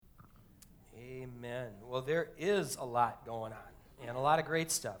Amen. Well, there is a lot going on and a lot of great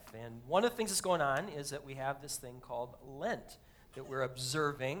stuff. And one of the things that's going on is that we have this thing called Lent that we're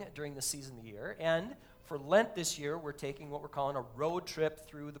observing during the season of the year. And for Lent this year, we're taking what we're calling a road trip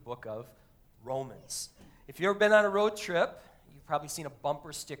through the book of Romans. If you've ever been on a road trip, you've probably seen a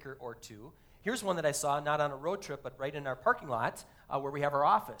bumper sticker or two. Here's one that I saw, not on a road trip, but right in our parking lot where we have our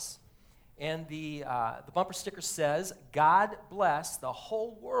office. And the bumper sticker says, "God bless the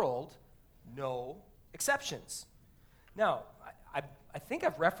whole world, no exceptions." Now, I think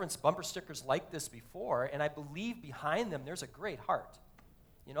I've referenced bumper stickers like this before, and I believe behind them there's a great heart.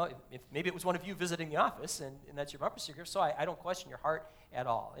 You know, if maybe it was one of you visiting the office, and that's your bumper sticker, so I don't question your heart at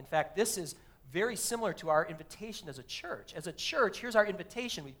all. In fact, this is very similar to our invitation as a church. As a church, here's our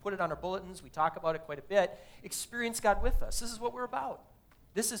invitation. We put it on our bulletins. We talk about it quite a bit. Experience God with us. This is what we're about.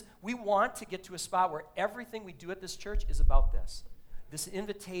 We want to get to a spot where everything we do at this church is about this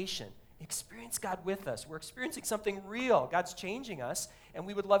invitation. Experience God with us. We're experiencing something real. God's changing us, and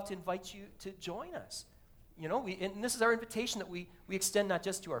we would love to invite you to join us. You know, and this is our invitation that we extend not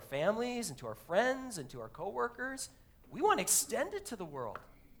just to our families and to our friends and to our coworkers. We want to extend it to the world.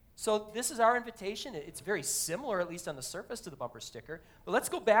 So this is our invitation. It's very similar, at least on the surface, to the bumper sticker. But let's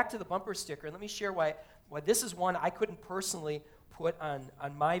go back to the bumper sticker, and let me share why this is one I couldn't personally put on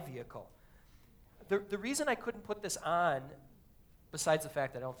my vehicle. The reason I couldn't put this on, besides the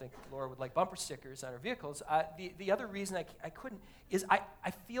fact that I don't think Laura would like bumper stickers on her vehicles, the other reason I couldn't is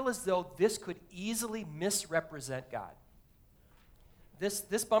I feel as though this could easily misrepresent God.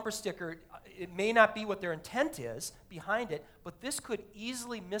 This bumper sticker, it may not be what their intent is behind it, but this could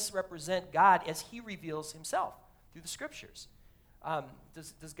easily misrepresent God as he reveals himself through the scriptures.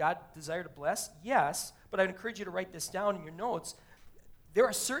 Does God desire to bless? Yes, but I'd encourage you to write this down in your notes. There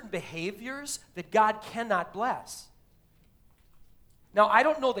are certain behaviors that God cannot bless. Now, I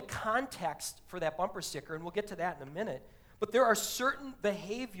don't know the context for that bumper sticker, and we'll get to that in a minute, but there are certain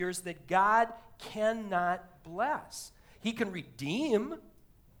behaviors that God cannot bless. He can redeem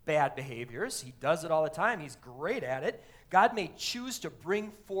bad behaviors. He does it all the time. He's great at it. God may choose to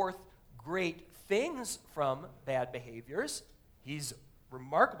bring forth great things from bad behaviors. He's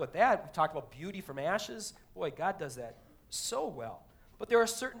remarkable at that. We talked about beauty from ashes. Boy, God does that so well. But there are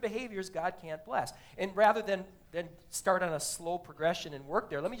certain behaviors God can't bless. And rather than start on a slow progression and work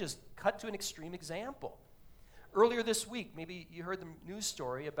there, let me just cut to an extreme example. Earlier this week, maybe you heard the news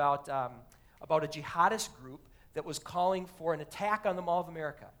story about a jihadist group that was calling for an attack on the Mall of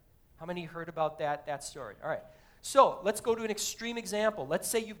America. How many heard about that story? All right. So let's go to an extreme example. Let's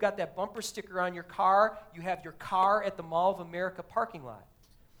say you've got that bumper sticker on your car. You have your car at the Mall of America parking lot.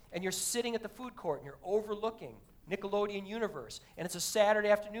 And you're sitting at the food court and you're overlooking Nickelodeon Universe. And it's a Saturday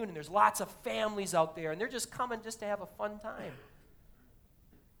afternoon and there's lots of families out there and they're just coming just to have a fun time.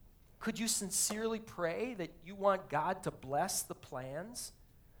 Could you sincerely pray that you want God to bless the plans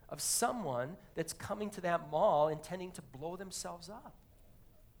of someone that's coming to that mall intending to blow themselves up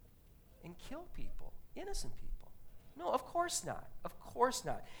and kill people, innocent people? No, of course not. Of course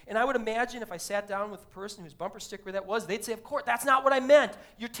not. And I would imagine if I sat down with the person whose bumper sticker that was, they'd say, of course, that's not what I meant.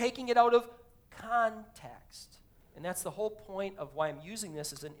 You're taking it out of context. And that's the whole point of why I'm using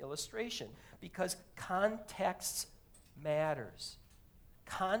this as an illustration, because context matters.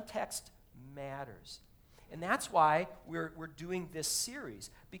 Context matters. And that's why we're doing this series,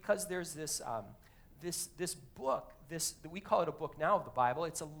 because there's this book, we call it a book now of the Bible.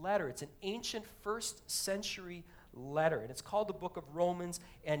 It's a letter. It's an ancient first century letter, and it's called the Book of Romans,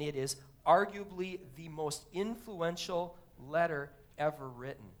 and it is arguably the most influential letter ever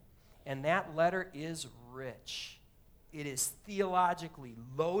written. And that letter is rich. It is theologically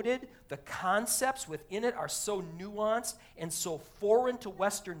loaded. The concepts within it are so nuanced and so foreign to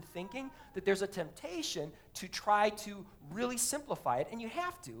Western thinking that there's a temptation to try to really simplify it. And you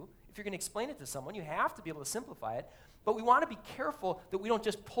have to. If you're going to explain it to someone, you have to be able to simplify it. But we want to be careful that we don't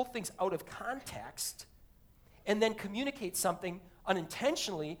just pull things out of context and then communicate something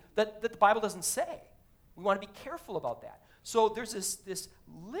unintentionally that the Bible doesn't say. We want to be careful about that. So there's this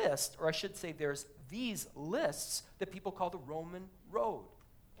list, or I should say there's these lists that people call the Roman Road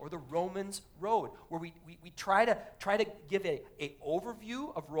or the Romans Road, where we try to give a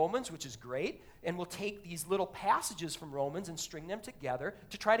overview of Romans, which is great, and we'll take these little passages from Romans and string them together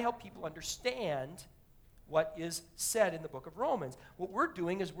to try to help people understand what is said in the book of Romans. What we're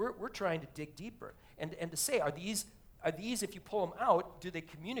doing is we're trying to dig deeper and to say, are these, if you pull them out, do they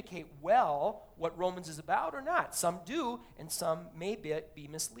communicate well what Romans is about or not? Some do, and some may be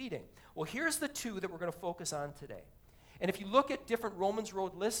misleading. Well, here's the two that we're going to focus on today. And if you look at different Romans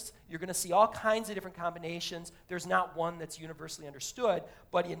Road lists, you're going to see all kinds of different combinations. There's not one that's universally understood,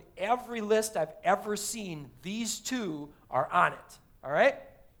 but in every list I've ever seen, these two are on it. All right?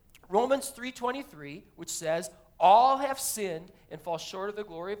 Romans 3:23, which says, all have sinned and fall short of the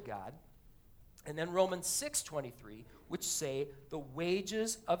glory of God. And then Romans 6:23, which say, the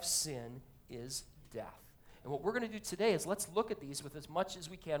wages of sin is death. And what we're going to do today is let's look at these with as much as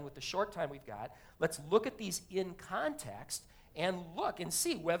we can with the short time we've got. Let's look at these in context and look and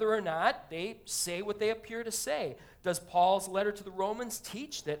see whether or not they say what they appear to say. Does Paul's letter to the Romans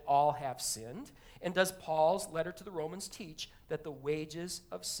teach that all have sinned? And does Paul's letter to the Romans teach that the wages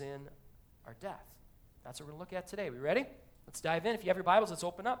of sin are death? That's what we're going to look at today. We ready? Let's dive in. If you have your Bibles, let's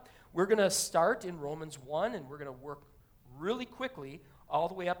open up. We're going to start in Romans 1, and we're going to work really quickly all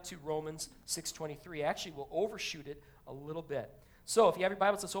the way up to Romans 6:23. Actually, we'll overshoot it a little bit. So if you have your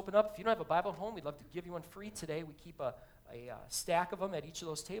Bibles, let's open up. If you don't have a Bible at home, we'd love to give you one free today. We keep a stack of them at each of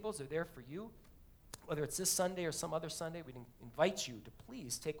those tables. They're there for you. Whether it's this Sunday or some other Sunday, we'd invite you to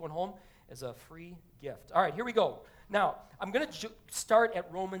please take one home as a free gift. All right, here we go. Now, I'm going to start at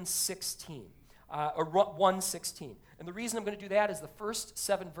Romans 16, or 1:16. And the reason I'm going to do that is the first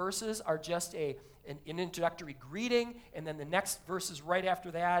 7 verses are just an introductory greeting, and then the next verses right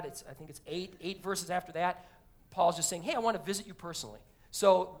after that, I think it's 8 verses after that, Paul's just saying, hey, I want to visit you personally.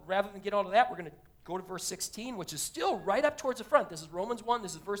 So rather than get all of that, we're going to go to verse 16, which is still right up towards the front. This is Romans 1,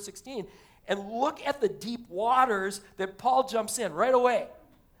 this is verse 16. And look at the deep waters that Paul jumps in right away.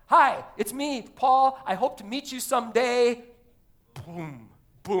 Hi, it's me, Paul. I hope to meet you someday. Boom,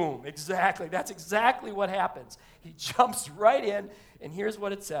 boom, exactly. That's exactly what happens. He jumps right in, and here's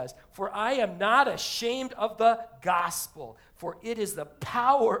what it says. For I am not ashamed of the gospel, for it is the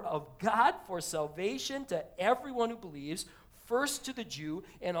power of God for salvation to everyone who believes, first to the Jew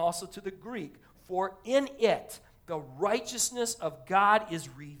and also to the Greek. For in it the righteousness of God is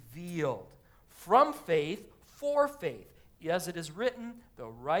revealed from faith for faith. As it is written, the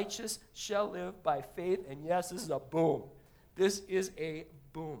righteous shall live by faith. And yes, this is a boom. This is a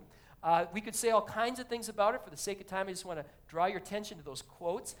boom. We could say all kinds of things about it. For the sake of time, I just want to draw your attention to those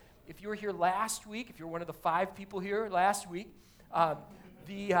quotes. If you were here last week, if you're one of the 5 people here last week,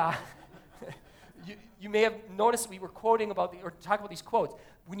 you may have noticed we were quoting about or talking about these quotes.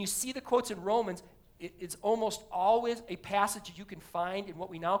 When you see the quotes in Romans, it's almost always a passage that you can find in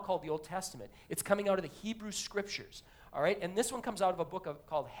what we now call the Old Testament. It's coming out of the Hebrew Scriptures. All right, and this one comes out of a book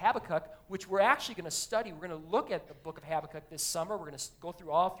called Habakkuk, which we're actually going to study. We're going to look at the book of Habakkuk this summer. We're going to go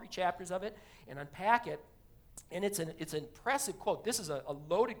through all 3 chapters of it and unpack it. And it's an impressive quote. This is a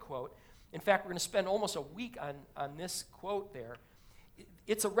loaded quote. In fact, we're going to spend almost a week on this quote there.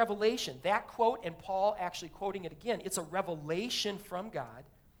 It's a revelation. That quote, and Paul actually quoting it again, it's a revelation from God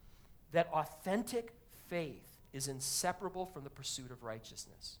that authentic faith is inseparable from the pursuit of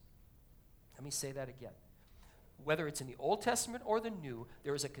righteousness. Let me say that again. Whether it's in the Old Testament or the New,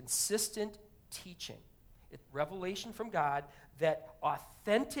 there is a consistent teaching, revelation from God, that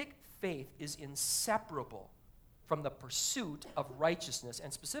authentic faith is inseparable from the pursuit of righteousness,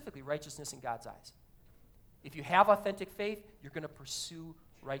 and specifically righteousness in God's eyes. If you have authentic faith, you're going to pursue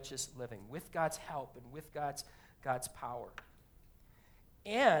righteous living with God's help and with God's power.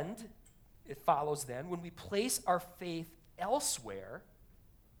 And it follows then, when we place our faith elsewhere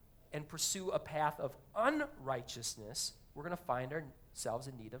and pursue a path of unrighteousness, we're going to find ourselves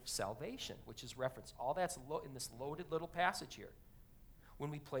in need of salvation, which is referenced. All that's in this loaded little passage here. When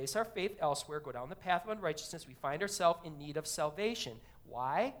we place our faith elsewhere, go down the path of unrighteousness, we find ourselves in need of salvation.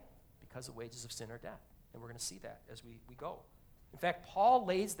 Why? Because the wages of sin are death. And we're going to see that as we go. In fact, Paul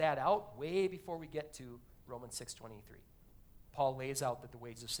lays that out way before we get to Romans 6:23. Paul lays out that the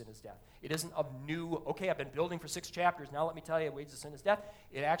wages of sin is death. It isn't a new, okay, I've been building for 6 chapters, now let me tell you, the wages of sin is death.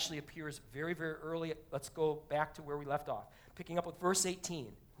 It actually appears very, very early. Let's go back to where we left off. Picking up with verse 18.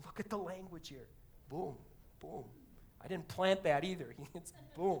 Look at the language here. Boom, boom. I didn't plant that either. It's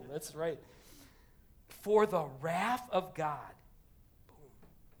boom, that's right. For the wrath of God, boom,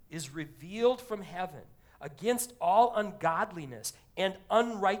 is revealed from heaven against all ungodliness and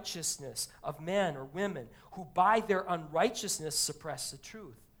unrighteousness of men or women who by their unrighteousness suppress the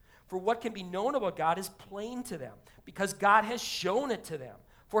truth. For what can be known about God is plain to them, because God has shown it to them.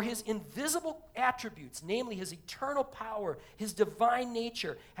 For his invisible attributes, namely his eternal power, his divine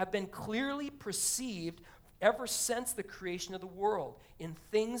nature, have been clearly perceived ever since the creation of the world in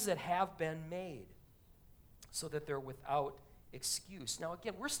things that have been made, so that they're without excuse. Now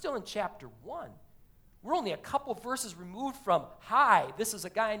again, we're still in chapter 1. We're only a couple verses removed from, hi, this is a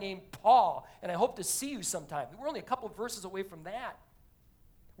guy named Paul, and I hope to see you sometime. We're only a couple verses away from that.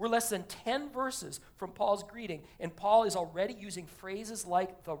 We're less than 10 verses from Paul's greeting, and Paul is already using phrases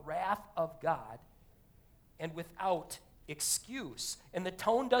like the wrath of God and without excuse. And the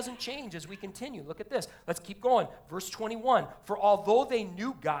tone doesn't change as we continue. Look at this. Let's keep going. Verse 21. For although they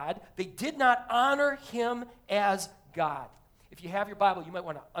knew God, they did not honor him as God. If you have your Bible, you might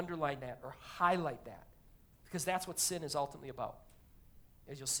want to underline that or highlight that, because that's what sin is ultimately about,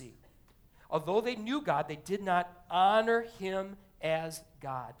 as you'll see. Although they knew God, they did not honor him as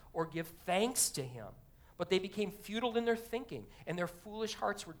God or give thanks to him, but they became futile in their thinking, and their foolish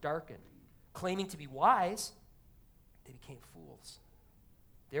hearts were darkened. Claiming to be wise, they became fools.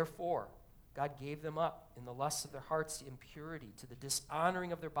 Therefore, God gave them up in the lusts of their hearts to impurity, to the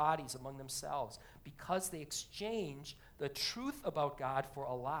dishonoring of their bodies among themselves, because they exchanged the truth about God for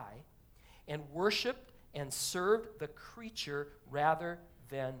a lie, and worshiped and served the creature rather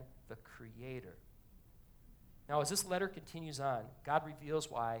than the Creator. Now, as this letter continues on, God reveals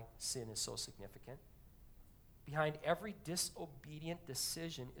why sin is so significant. Behind every disobedient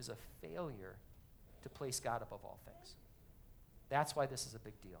decision is a failure to place God above all things. That's why this is a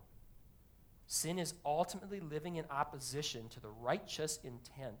big deal. Sin is ultimately living in opposition to the righteous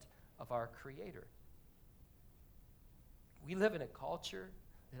intent of our Creator. We live in a culture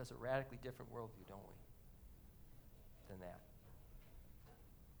that has a radically different worldview, don't we, than that.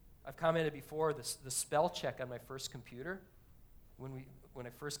 I've commented before, the spell check on my first computer, when I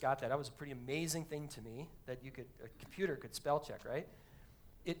first got that was a pretty amazing thing to me, that a computer could spell check, right?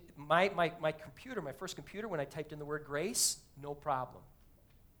 My computer, my first computer, when I typed in the word grace, no problem.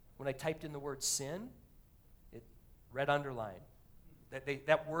 When I typed in the word sin, it red underline.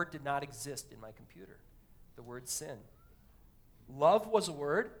 That word did not exist in my computer, the word sin. Love was a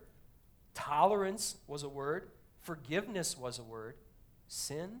word. Tolerance was a word. Forgiveness was a word.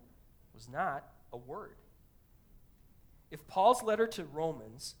 Sin was not a word. If Paul's letter to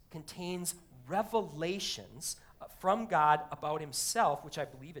Romans contains revelations from God about himself, which I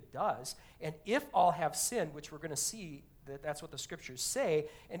believe it does, and if all have sinned, which we're going to see that's what the scriptures say,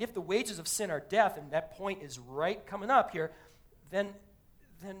 and if the wages of sin are death, and that point is right coming up here, then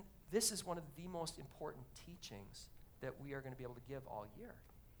this is one of the most important teachings that we are going to be able to give all year,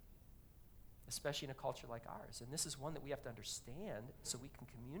 especially in a culture like ours. And this is one that we have to understand so we can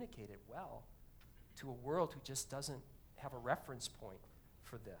communicate it well to a world who just doesn't have a reference point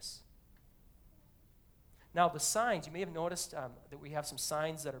for this. Now, the signs, you may have noticed that we have some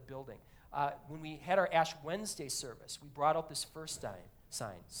signs that are building. When we had our Ash Wednesday service, we brought out this first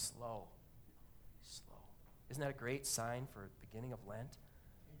sign, slow. Slow. Isn't that a great sign for the beginning of Lent?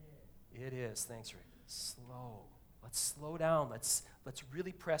 It is. Thanks, Rick. Slow. Let's slow down. Let's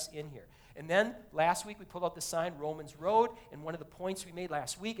really press in here. And then last week we pulled out the sign, Romans Road, and one of the points we made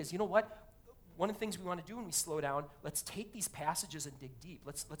last week is, you know what? One of the things we want to do when we slow down, let's take these passages and dig deep.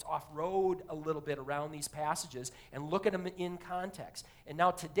 Let's off-road a little bit around these passages and look at them in context. And now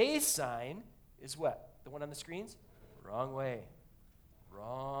today's sign is what? The one on the screens? Wrong way.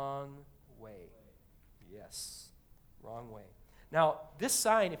 Wrong way. Yes. Wrong way. Now, this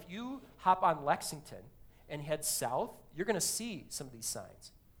sign, if you hop on Lexington and head south, you're going to see some of these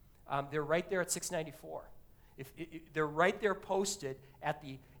signs. They're right there at 694. They're right there posted at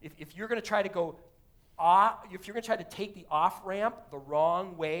the, if you're going to try to go off, if you're going to try to take the off-ramp the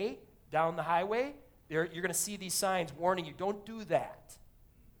wrong way down the highway, you're going to see these signs warning you, don't do that.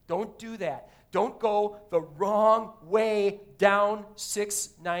 Don't do that. Don't go the wrong way down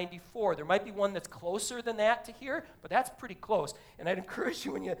 694. There might be one that's closer than that to here, but that's pretty close. And I'd encourage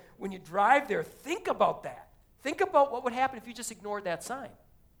you when you drive there, think about that. Think about what would happen if you just ignored that sign.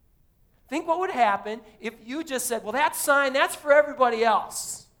 Think what would happen if you just said, well, that sign, that's for everybody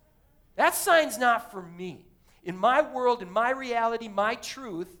else. That sign's not for me. In my world, in my reality, my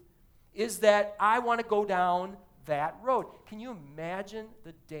truth is that I want to go down that road. Can you imagine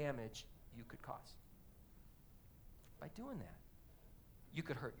the damage you could cause by doing that? You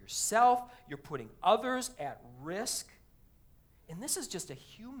could hurt yourself. You're putting others at risk. And this is just a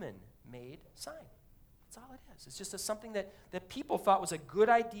human-made sign. That's all it is. It's just something that people thought was a good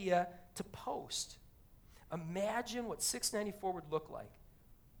idea to post. Imagine what 694 would look like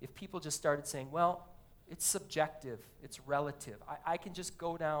if people just started saying, well, it's subjective, it's relative. I can just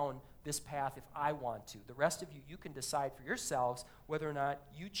go down this path if I want to. The rest of you can decide for yourselves whether or not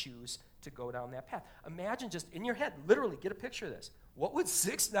you choose to go down that path. Imagine just in your head, literally, get a picture of this. What would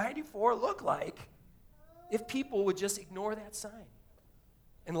 694 look like if people would just ignore that sign?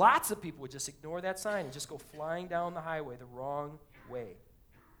 And lots of people would just ignore that sign and just go flying down the highway the wrong way.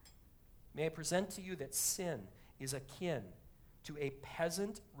 May I present to you that sin is akin to a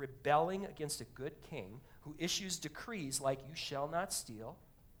peasant rebelling against a good king who issues decrees like you shall not steal,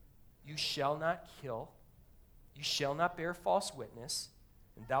 You shall not kill. You shall not bear false witness.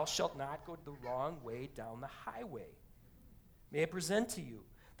 And thou shalt not go the wrong way down the highway. May I present to you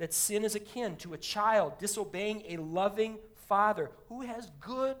that sin is akin to a child disobeying a loving father who has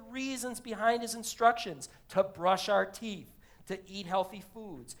good reasons behind his instructions to brush our teeth, to eat healthy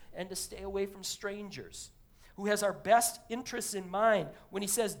foods, and to stay away from strangers, who has our best interests in mind when he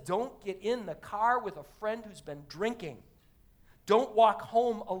says, don't get in the car with a friend who's been drinking. Don't walk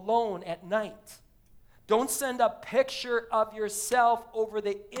home alone at night. Don't send a picture of yourself over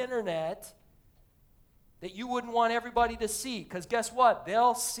the internet that you wouldn't want everybody to see, because guess what?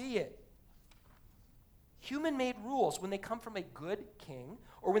 They'll see it. Human-made rules, when they come from a good king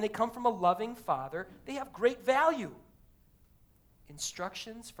or when they come from a loving father, they have great value.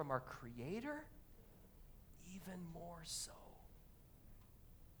 Instructions from our Creator, even more so.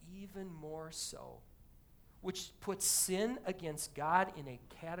 Even more so. Which puts sin against God in a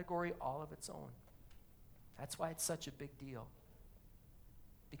category all of its own. That's why it's such a big deal.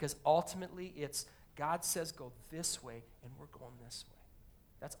 Because ultimately it's God says go this way, and we're going this way.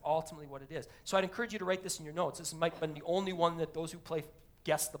 That's ultimately what it is. So I'd encourage you to write this in your notes. This might have been the only one that those who play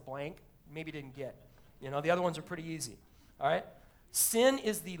guess the blank maybe didn't get. The other ones are pretty easy. All right? Sin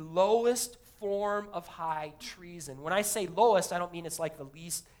is the lowest form of high treason. When I say lowest, I don't mean it's like the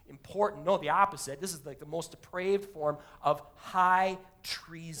least important. No, the opposite. This is like the most depraved form of high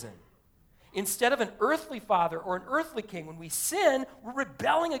treason. Instead of an earthly father or an earthly king, when we sin, we're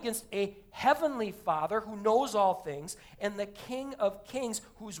rebelling against a heavenly Father who knows all things and the King of Kings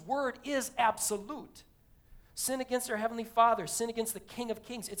whose word is absolute. Sin against our heavenly Father, sin against the King of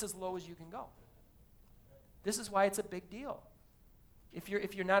Kings, it's as low as you can go. This is why it's a big deal. If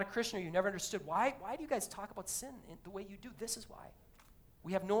you're not a Christian or you never understood, why do you guys talk about sin the way you do? This is why.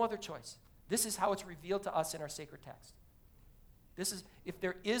 We have no other choice. This is how it's revealed to us in our sacred text. This is, if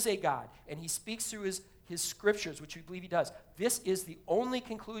there is a God, and he speaks through his scriptures, which we believe he does, this is the only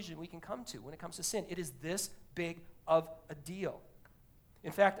conclusion we can come to when it comes to sin. It is this big of a deal.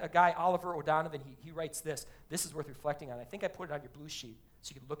 In fact, a guy, Oliver O'Donovan, he writes this. This is worth reflecting on. I think I put it on your blue sheet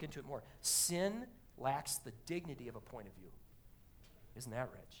so you can look into it more. Sin lacks the dignity of a point of view. Isn't that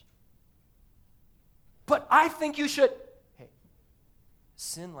rich? But I think you should. Hey,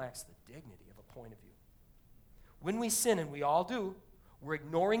 sin lacks the dignity of a point of view. When we sin, and we all do, we're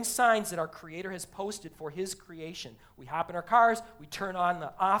ignoring signs that our Creator has posted for his creation. We hop in our cars, we turn on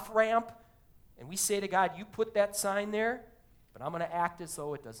the off ramp, and we say to God, you put that sign there, but I'm going to act as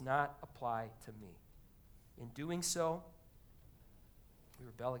though it does not apply to me. In doing so, we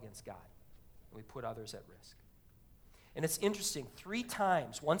rebel against God, and we put others at risk. And it's interesting, 3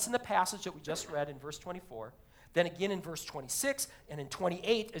 times, once in the passage that we just read in verse 24, then again in verse 26 and in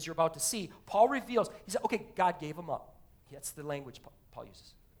 28, as you're about to see, Paul reveals, he said, okay, God gave them up. That's the language Paul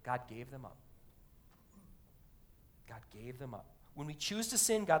uses. God gave them up. God gave them up. When we choose to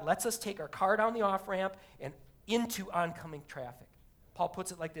sin, God lets us take our car down the off-ramp and into oncoming traffic. Paul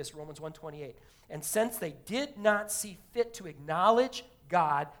puts it like this, Romans 1:28. And since they did not see fit to acknowledge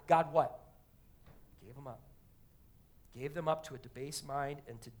God, God what? Gave them up. Gave them up to a debased mind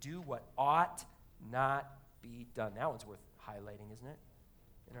and to do what ought not be done. That one's worth highlighting, isn't it?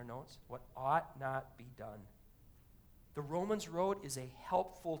 In our notes. What ought not be done. The Romans Road is a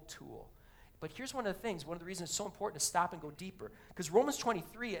helpful tool. But here's one of the things, one of the reasons it's so important to stop and go deeper. Because Romans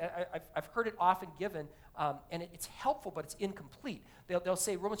 23, I've heard it often given, and it's helpful, but it's incomplete. They'll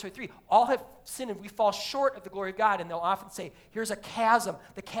say, Romans 23, all have sinned and we fall short of the glory of God. And they'll often say, here's a chasm.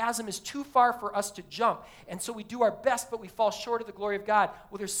 The chasm is too far for us to jump. And so we do our best, but we fall short of the glory of God.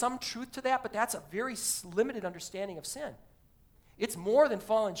 Well, there's some truth to that, but that's a very limited understanding of sin. It's more than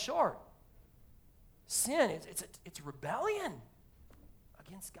falling short. Sin, it's rebellion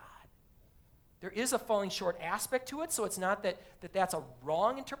against God. There is a falling short aspect to it, so it's not that's a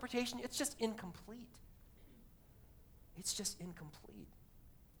wrong interpretation. It's just incomplete. It's just incomplete.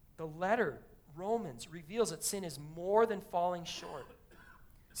 The letter, Romans, reveals that sin is more than falling short.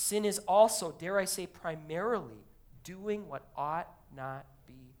 Sin is also, dare I say, primarily doing what ought not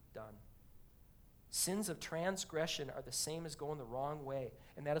be done. Sins of transgression are the same as going the wrong way,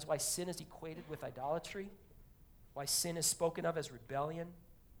 and that is why sin is equated with idolatry, why sin is spoken of as rebellion,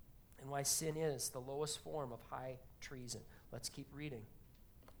 and why sin is the lowest form of high treason. Let's keep reading.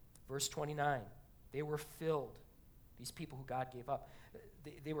 Verse 29, they were filled, these people who God gave up,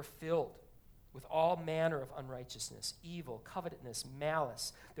 they were filled with all manner of unrighteousness, evil, covetousness,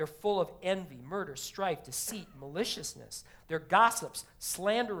 malice. They're full of envy, murder, strife, deceit, maliciousness. They're gossips,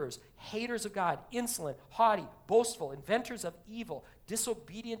 slanderers, haters of God, insolent, haughty, boastful, inventors of evil,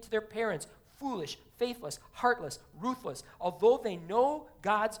 disobedient to their parents, foolish, faithless, heartless, ruthless. Although they know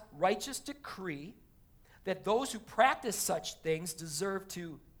God's righteous decree that those who practice such things deserve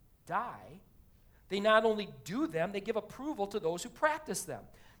to die, they not only do them, they give approval to those who practice them.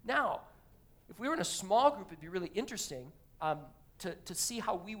 Now, if we were in a small group, it'd be really interesting to see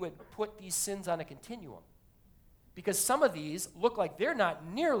how we would put these sins on a continuum. Because some of these look like they're not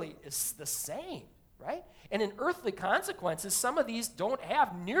nearly the same, right? And in earthly consequences, some of these don't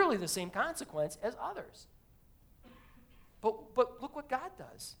have nearly the same consequence as others. But look what God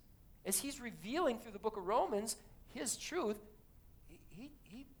does. As he's revealing through the book of Romans his truth, he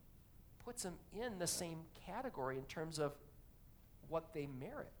puts them in the same category in terms of what they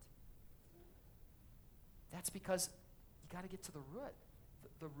merit. That's because you got to get to the root.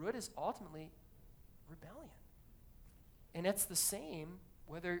 The root is ultimately rebellion. And it's the same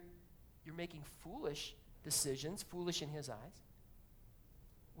whether you're making foolish decisions, foolish in his eyes,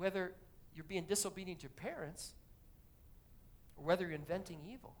 whether you're being disobedient to your parents, or whether you're inventing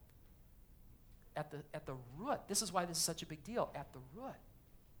evil. At the root, this is why this is such a big deal. At the root,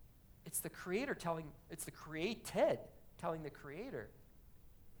 it's the created telling the creator,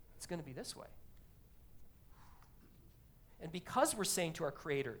 it's going to be this way. And because we're saying to our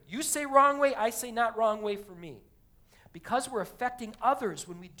creator, you say wrong way, I say not wrong way for me. Because we're affecting others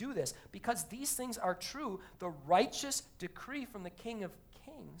when we do this, because these things are true, the righteous decree from the King of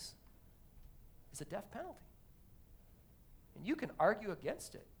Kings is a death penalty. And you can argue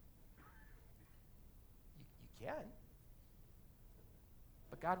against it. You can.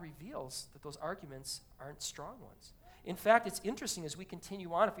 But God reveals that those arguments aren't strong ones. In fact, it's interesting as we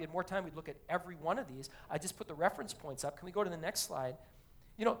continue on. If we had more time, we'd look at every one of these. I just put the reference points up. Can we go to the next slide?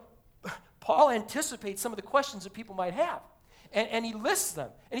 You know, Paul anticipates some of the questions that people might have. And he lists them.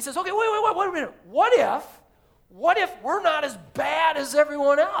 And he says, okay, wait a minute. What if we're not as bad as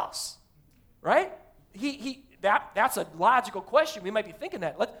everyone else? Right? That's a logical question. We might be thinking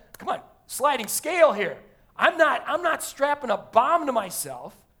that. Come on, sliding scale here. I'm not strapping a bomb to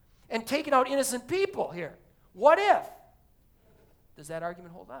myself and taking out innocent people here. What if? Does that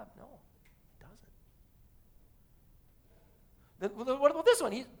argument hold up? No, it doesn't. What about this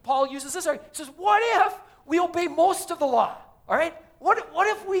one? Paul uses this argument. He says, what if we obey most of the law? All right? What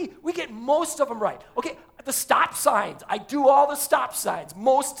if we get most of them right? Okay, the stop signs. I do all the stop signs,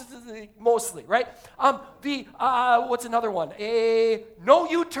 mostly, right? What's another one? No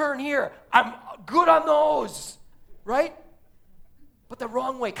U-turn here. I'm good on those, right? But the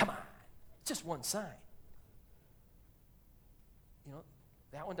wrong way, come on. It's just one sign. You know,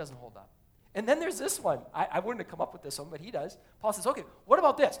 that one doesn't hold up. And then there's this one. I wouldn't have come up with this one, but he does. Paul says, okay, what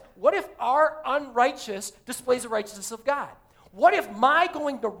about this? What if our unrighteous displays the righteousness of God? What if my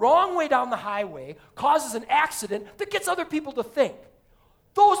going the wrong way down the highway causes an accident that gets other people to think,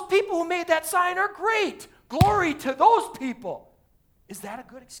 those people who made that sign are great. Glory to those people. Is that a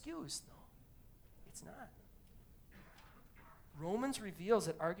good excuse? No, it's not. Romans reveals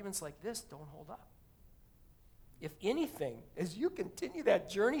that arguments like this don't hold up. If anything, as you continue that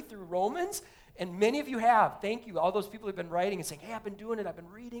journey through Romans, and many of you have, thank you, all those people who have been writing and saying, hey, I've been doing it, I've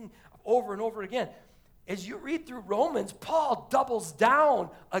been reading over and over again. As you read through Romans, Paul doubles down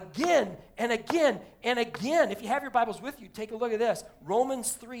again and again and again. If you have your Bibles with you, take a look at this.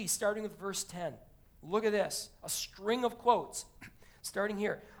 Romans 3, starting with verse 10. Look at this, a string of quotes. Starting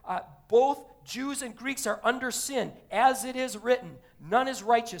here, both Jews and Greeks are under sin, as it is written. None is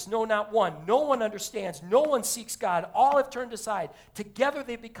righteous, no, not one. No one understands. No one seeks God. All have turned aside. Together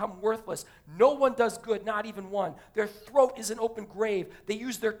they become worthless. No one does good, not even one. Their throat is an open grave. They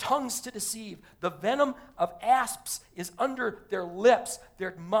use their tongues to deceive. The venom of asps is under their lips.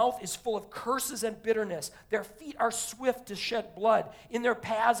 Their mouth is full of curses and bitterness. Their feet are swift to shed blood. In their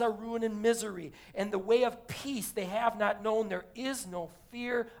paths are ruin and misery. And the way of peace they have not known. There is no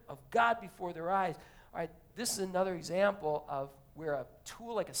fear of God before their eyes. All right, this is another example of where a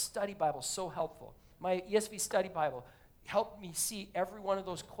tool like a study Bible is so helpful. My ESV study Bible helped me see every one of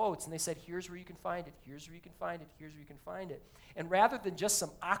those quotes, and they said, here's where you can find it, here's where you can find it, here's where you can find it. And rather than just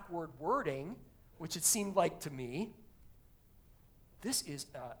some awkward wording, which it seemed like to me, this is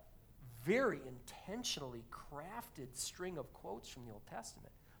a very intentionally crafted string of quotes from the Old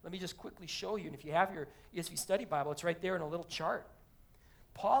Testament. Let me just quickly show you, and if you have your ESV study Bible, it's right there in a little chart.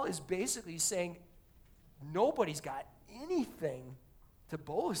 Paul is basically saying nobody's got anything to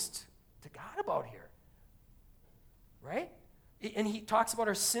boast to God about here, right? And he talks about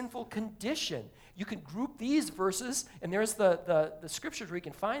our sinful condition. You can group these verses, and there's the scriptures where you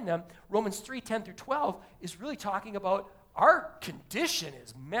can find them. Romans 3, 10 through 12 is really talking about our condition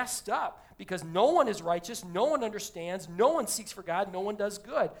is messed up because no one is righteous, no one understands, no one seeks for God, no one does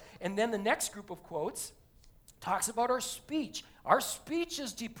good. And then the next group of quotes talks about our speech. Our speech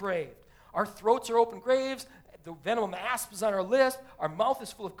is depraved. Our throats are open graves. The venom of asp is on our lips. Our mouth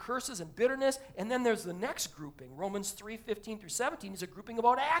is full of curses and bitterness. And then there's the next grouping. Romans 3:15 through 17 is a grouping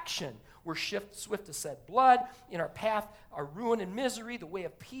about action. We're swift to shed blood. In our path are ruin and misery, the way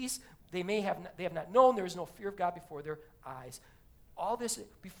of peace. They have not known. There is no fear of God before their eyes. All this,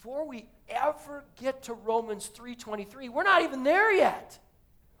 before we ever get to Romans 3:23, we're not even there yet.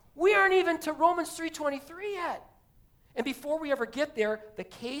 We aren't even to Romans 3:23 yet. And before we ever get there, the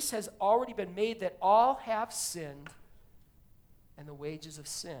case has already been made that all have sinned, and the wages of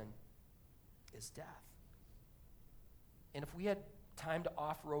sin is death. And if we had time to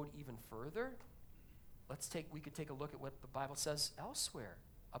off-road even further, we could take a look at what the Bible says elsewhere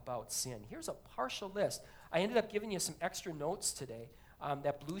about sin. Here's a partial list. I ended up giving you some extra notes today.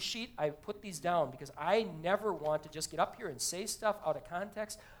 That blue sheet, I put these down because I never want to just get up here and say stuff out of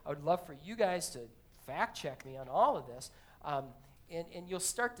context. I would love for you guys to fact check me on all of this, and you'll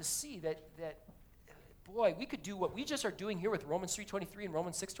start to see that boy, we could do what we just are doing here with Romans 3:23 and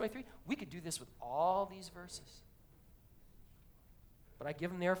Romans 6:23. We could do this with all these verses. But I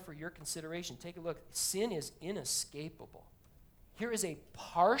give them there for your consideration. Take a look. Sin is inescapable. Here is a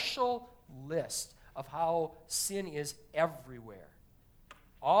partial list of how sin is everywhere.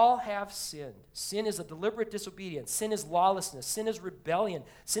 All have sinned. Sin is a deliberate disobedience. Sin is lawlessness. Sin is rebellion.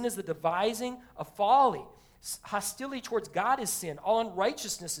 Sin is the devising of folly. Hostility towards God is sin. All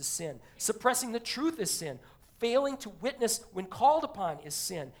unrighteousness is sin. Suppressing the truth is sin. Failing to witness when called upon is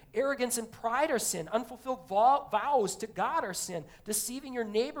sin. Arrogance and pride are sin. Unfulfilled vows to God are sin. Deceiving your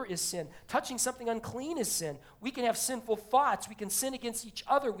neighbor is sin. Touching something unclean is sin. We can have sinful thoughts. We can sin against each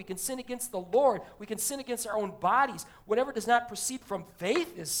other. We can sin against the Lord. We can sin against our own bodies. Whatever does not proceed from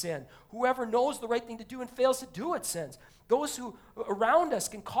faith is sin. Whoever knows the right thing to do and fails to do it sins. Those who around us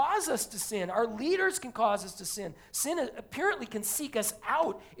can cause us to sin. Our leaders can cause us to sin. Sin apparently can seek us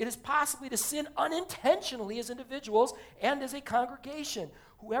out. It is possibly to sin unintentionally as individuals and as a congregation.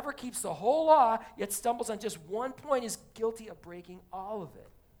 Whoever keeps the whole law yet stumbles on just one point is guilty of breaking all of it.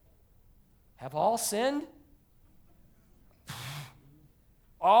 Have all sinned?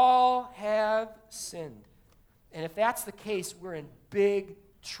 All have sinned. And if that's the case, we're in big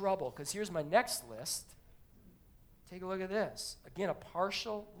trouble, because here's my next list. Take a look at this. Again, a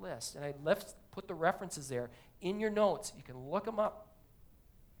partial list. And I put the references there in your notes. You can look them up.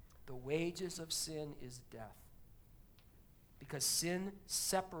 The wages of sin is death. Because sin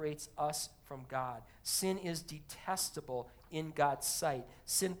separates us from God. Sin is detestable in God's sight.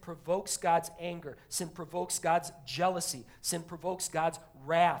 Sin provokes God's anger. Sin provokes God's jealousy. Sin provokes God's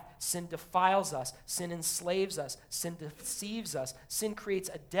wrath. Sin defiles us. Sin enslaves us. Sin deceives us. Sin creates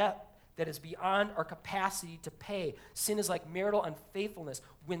a debt that is beyond our capacity to pay. Sin is like marital unfaithfulness.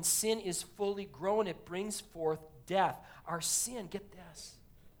 When sin is fully grown, it brings forth death. Our sin, get this,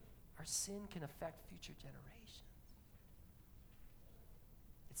 our sin can affect future generations.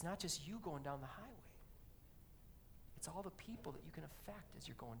 It's not just you going down the highway. It's all the people that you can affect as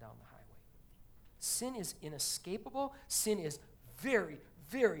you're going down the highway. Sin is inescapable. Sin is very,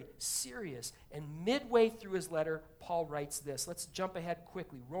 very serious. And midway through his letter, Paul writes this. Let's jump ahead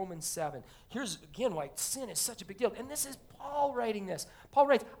quickly. Romans 7. Here's, again, why sin is such a big deal. And this is Paul writing this. Paul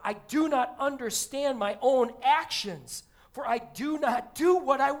writes, I do not understand my own actions, for I do not do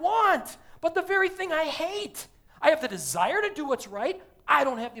what I want, but the very thing I hate. I have the desire to do what's right. I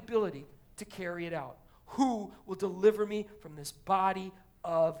don't have the ability to carry it out. Who will deliver me from this body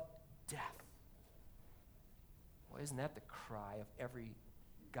of death? Well, isn't that the cry of every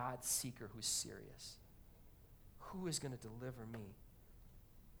God seeker who's serious? Who is going to deliver me?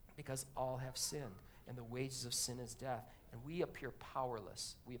 Because all have sinned, and the wages of sin is death. And we appear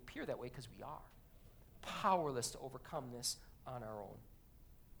powerless. We appear that way because we are powerless to overcome this on our own.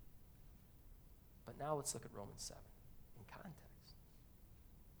 But now let's look at Romans 7 in context.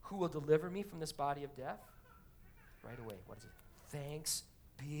 Who will deliver me from this body of death? Right away, what is it? Thanks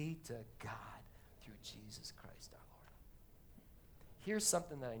be to God through Jesus Christ our Lord. Here's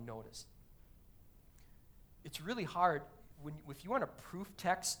something that I noticed. It's really hard, if you want a proof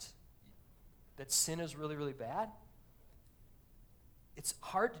text that sin is really, really bad, it's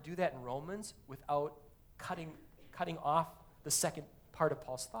hard to do that in Romans without cutting off the second part of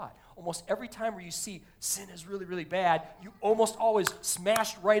Paul's thought. Almost every time where you see sin is really, really bad, you almost always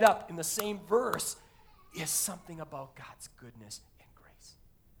smashed right up in the same verse is something about God's goodness and grace.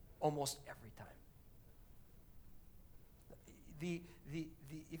 Almost every time.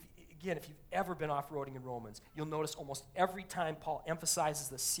 Again, if you've ever been off-roading in Romans, you'll notice almost every time Paul emphasizes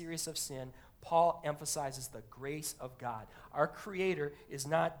the seriousness of sin, Paul emphasizes the grace of God. Our Creator is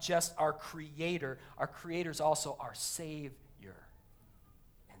not just our Creator is also our Savior.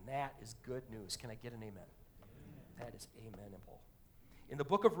 And that is good news. Can I get an amen? That is amenable. In the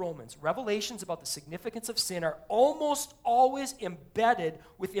book of Romans, revelations about the significance of sin are almost always embedded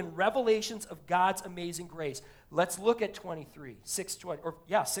within revelations of God's amazing grace. Let's look at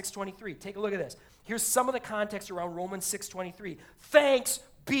 6:23. Take a look at this. Here's some of the context around Romans 6:23. Thanks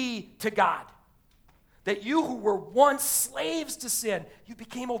be to God that you who were once slaves to sin, you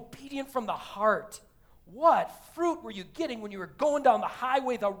became obedient from the heart. What fruit were you getting when you were going down the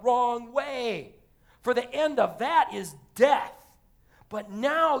highway the wrong way? For the end of that is death. But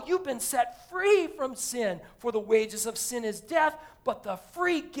now you've been set free from sin, for the wages of sin is death, but the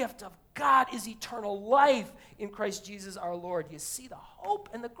free gift of God is eternal life in Christ Jesus our Lord. You see the hope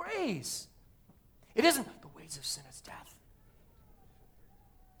and the grace. It isn't the wages of sin is death.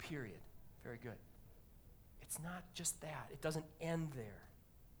 Period. Very good. It's not just that. It doesn't end there.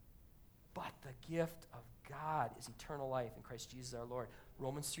 But the gift of God is eternal life in Christ Jesus our Lord.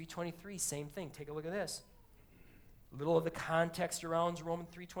 Romans 3:23, same thing. Take a look at this. A little of the context around Romans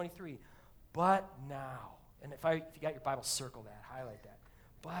 3:23. But now, and if you got your Bible, circle that, highlight that.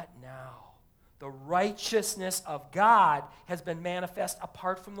 But now, the righteousness of God has been manifest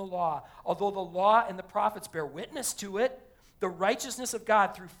apart from the law. Although the law and the prophets bear witness to it, the righteousness of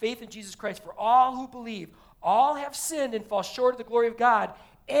God through faith in Jesus Christ for all who believe, all have sinned and fall short of the glory of God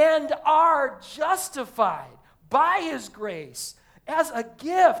and are justified by his grace as a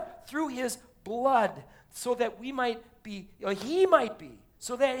gift through his blood, so that he might be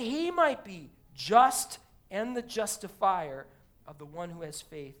just and the justifier of the one who has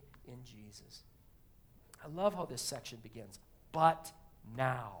faith in Jesus. I love how this section begins. But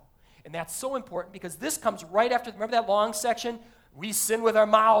now. And that's so important because this comes right after, remember that long section? We sin with our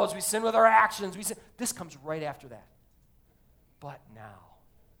mouths, we sin with our actions. This comes right after that. But now.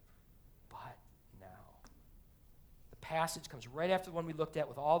 But now. The passage comes right after the one we looked at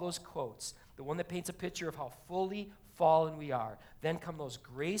with all those quotes, the one that paints a picture of how fully fallen we are. Then come those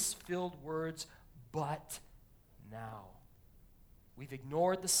grace-filled words, but now. We've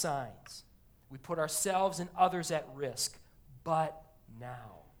ignored the signs. We put ourselves and others at risk, but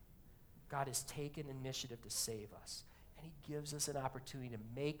now. God has taken initiative to save us, and he gives us an opportunity to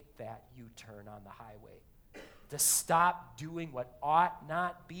make that U-turn on the highway, to stop doing what ought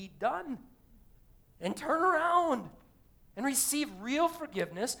not be done, and turn around and receive real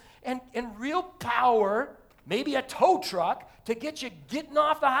forgiveness and real power, maybe a tow truck, to get you getting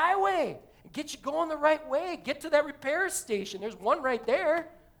off the highway, and get you going the right way, get to that repair station. There's one right there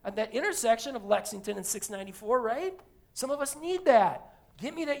at that intersection of Lexington and 694, right? Some of us need that.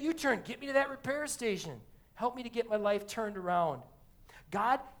 Get me that U-turn. Get me to that repair station. Help me to get my life turned around.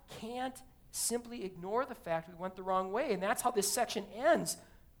 God can't simply ignore the fact we went the wrong way, and that's how this section ends.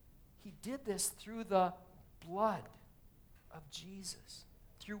 He did this through the blood of Jesus,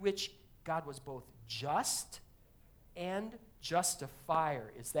 through which God was both just and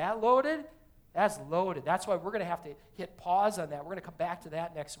justifier. Is that loaded? That's loaded. That's why we're going to have to hit pause on that. We're going to come back to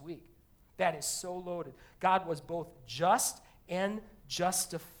that next week. That is so loaded. God was both just and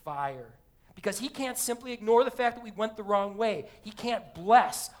justifier. Because he can't simply ignore the fact that we went the wrong way. He can't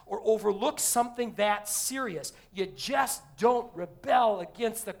bless or overlook something that serious. You just don't rebel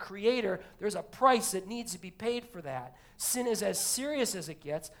against the Creator. There's a price that needs to be paid for that. Sin is as serious as it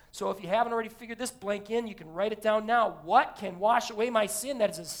gets. So if you haven't already figured this blank in, you can write it down now. What can wash away my sin that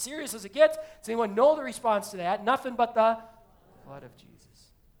is as serious as it gets? Does anyone know the response to that? Nothing but the blood of Jesus.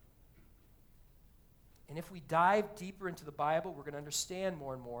 And if we dive deeper into the Bible, we're going to understand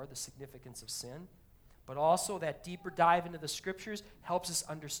more and more the significance of sin. But also that deeper dive into the Scriptures helps us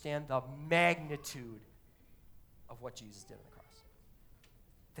understand the magnitude of what Jesus did on the cross.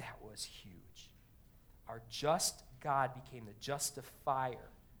 That was huge. Our just God became the justifier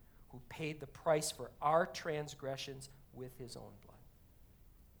who paid the price for our transgressions with his own blood.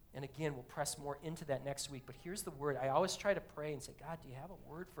 And again, we'll press more into that next week. But here's the word. I always try to pray and say, God, do you have a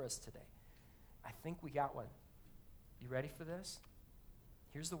word for us today? I think we got one. You ready for this?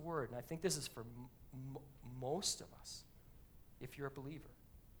 Here's the word, and I think this is for most of us, if you're a believer.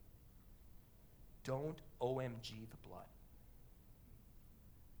 Don't OMG the blood.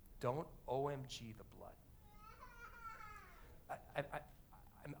 Don't OMG the blood. I'm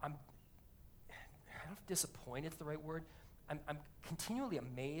I don't know if disappointed is the right word. I'm continually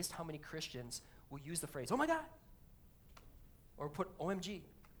amazed how many Christians will use the phrase, oh my God, or put OMG.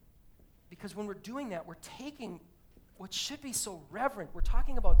 Because when we're doing that, we're what should be so reverent. We're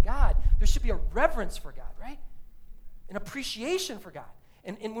talking about God. There should be a reverence for God, right? An appreciation for God.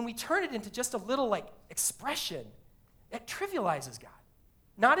 And when we turn it into just a little expression, it trivializes God.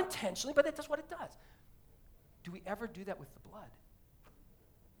 Not intentionally, but that's what it does. Do we ever do that with the blood?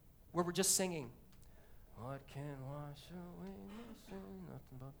 Where we're just singing, what can wash away my sin?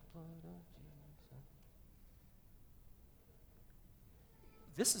 Nothing but the blood of Jesus.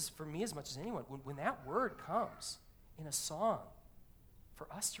 This is, for me as much as anyone, when that word comes in a song, for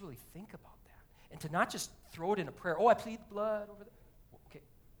us to really think about that and to not just throw it in a prayer. Oh, I plead the blood over the... Okay,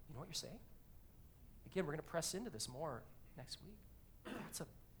 you know what you're saying? Again, we're going to press into this more next week. That's a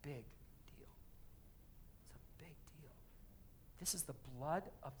big deal. It's a big deal. This is the blood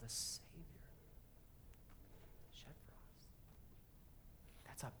of the Savior shed for us.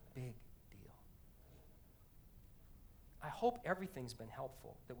 That's a big deal. I hope everything's been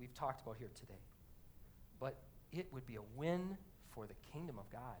helpful that we've talked about here today. But it would be a win for the kingdom of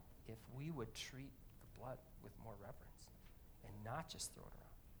God if we would treat the blood with more reverence and not just throw it around.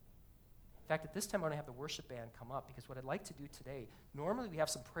 In fact, at this time, I'm going to have the worship band come up because what I'd like to do today, normally we have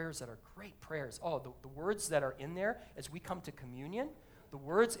some prayers that are great prayers. Oh, the words that are in there as we come to communion, the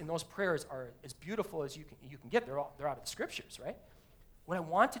words in those prayers are as beautiful as you can get. They're out of the scriptures, right? What I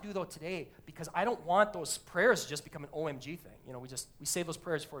want to do, though, today, because I don't want those prayers to just become an OMG thing. You know, we say those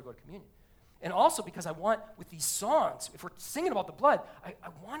prayers before we go to communion. And also because I want, with these songs, if we're singing about the blood, I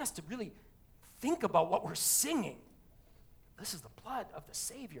want us to really think about what we're singing. This is the blood of the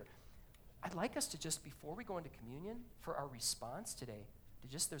Savior. I'd like us to just, before we go into communion, for our response today,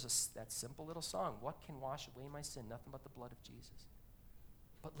 there's that simple little song, what can wash away my sin? Nothing but the blood of Jesus.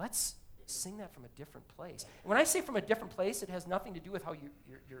 But let's sing that from a different place. And when I say from a different place, it has nothing to do with how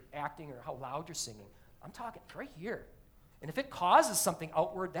you're acting or how loud you're singing. I'm talking right here. And if it causes something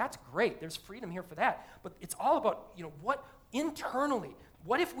outward, that's great. There's freedom here for that. But it's all about, what internally,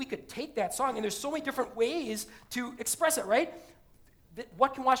 what if we could take that song, and there's so many different ways to express it, right?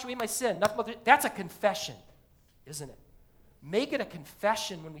 What can wash away my sin? Nothing but that's a confession, isn't it? Make it a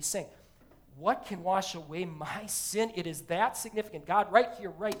confession when we sing. What can wash away my sin? It is that significant. God, right here,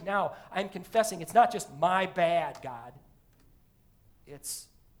 right now, I'm confessing it's not just my bad, God. It's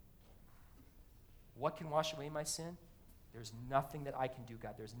what can wash away my sin? There's nothing that I can do,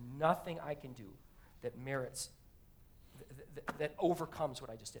 God. There's nothing I can do that merits, that overcomes what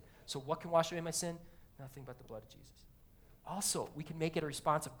I just did. So what can wash away my sin? Nothing but the blood of Jesus. Also, we can make it a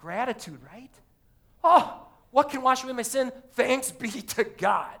response of gratitude, right? Oh, what can wash away my sin? Thanks be to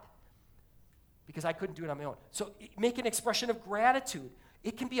God. Because I couldn't do it on my own. So make an expression of gratitude.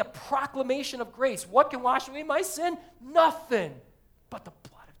 It can be a proclamation of grace. What can wash away my sin? Nothing but the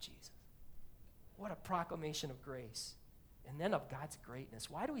blood of Jesus. What a proclamation of grace. And then of God's greatness.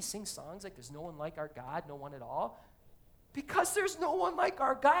 Why do we sing songs like there's no one like our God, no one at all? Because there's no one like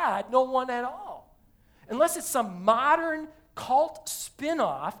our God, no one at all. Unless it's some modern cult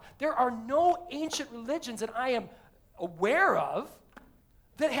spin-off, there are no ancient religions that I am aware of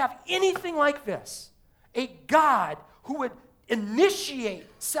that have anything like this. A God who would initiate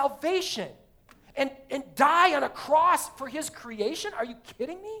salvation and die on a cross for his creation? Are you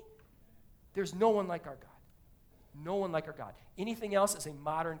kidding me? There's no one like our God. No one like our God. Anything else is a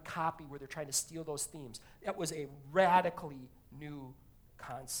modern copy where they're trying to steal those themes. That was a radically new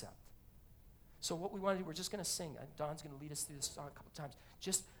concept. So what we want to do, we're just going to sing. Don's going to lead us through this song a couple times.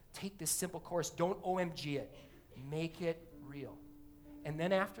 Just take this simple chorus. Don't OMG it. Make it real. And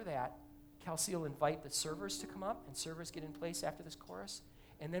then after that, Kelsey will invite the servers to come up, and servers get in place after this chorus.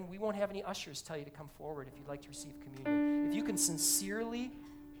 And then we won't have any ushers tell you to come forward if you'd like to receive communion. If you can sincerely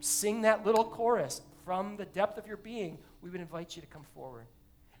sing that little chorus from the depth of your being, we would invite you to come forward.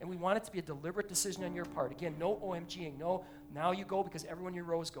 And we want it to be a deliberate decision on your part. Again, no OMGing, no, now you go because everyone in your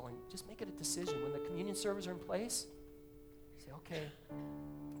row is going. Just make it a decision. When the communion servers are in place, say, okay,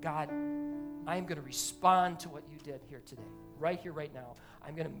 God, I am going to respond to what you did here today, right here, right now.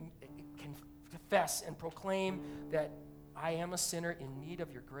 I'm going to confess and proclaim that I am a sinner in need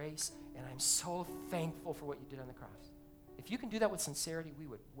of your grace, and I'm so thankful for what you did on the cross. If you can do that with sincerity, we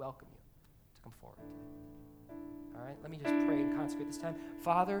would welcome you to come forward. All right, let me just pray and consecrate this time.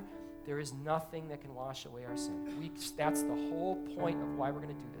 Father, there is nothing that can wash away our sin. That's the whole point of why we're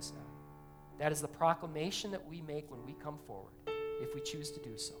going to do this now. That is the proclamation that we make when we come forward, if we choose to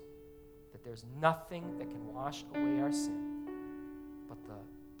do so, that there's nothing that can wash away our sin but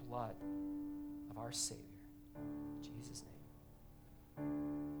the blood of our Savior. In Jesus' name.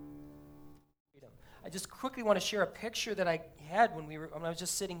 I just quickly want to share a picture that I had when I was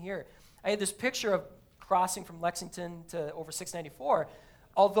just sitting here. I had this picture of crossing from Lexington to over 694.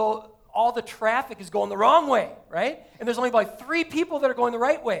 Although all the traffic is going the wrong way, right? And there's only about 3 people that are going the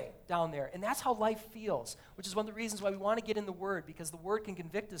right way down there. And that's how life feels, which is one of the reasons why we want to get in the Word, because the Word can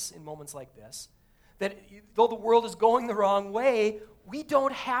convict us in moments like this. That though the world is going the wrong way, we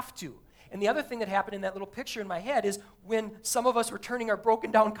don't have to. And the other thing that happened in that little picture in my head is when some of us were turning our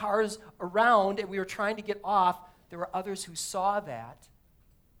broken down cars around and we were trying to get off, there were others who saw that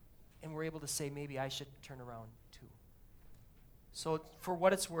and were able to say, maybe I should turn around too. So for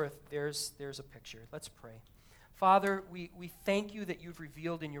what it's worth, there's a picture. Let's pray. Father, we thank you that you've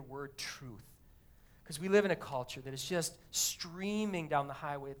revealed in your word truth, because we live in a culture that is just streaming down the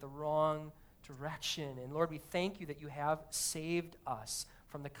highway at the wrong direction. And Lord, we thank you that you have saved us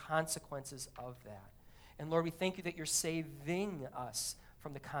from the consequences of that. And Lord, we thank you that you're saving us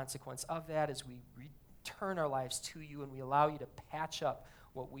from the consequence of that as we return our lives to you and we allow you to patch up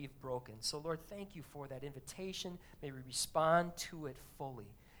what we've broken. So Lord, thank you for that invitation. May we respond to it fully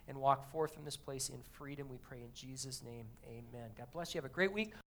and walk forth from this place in freedom. We pray in Jesus' name, amen. God bless you. Have a great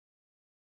week.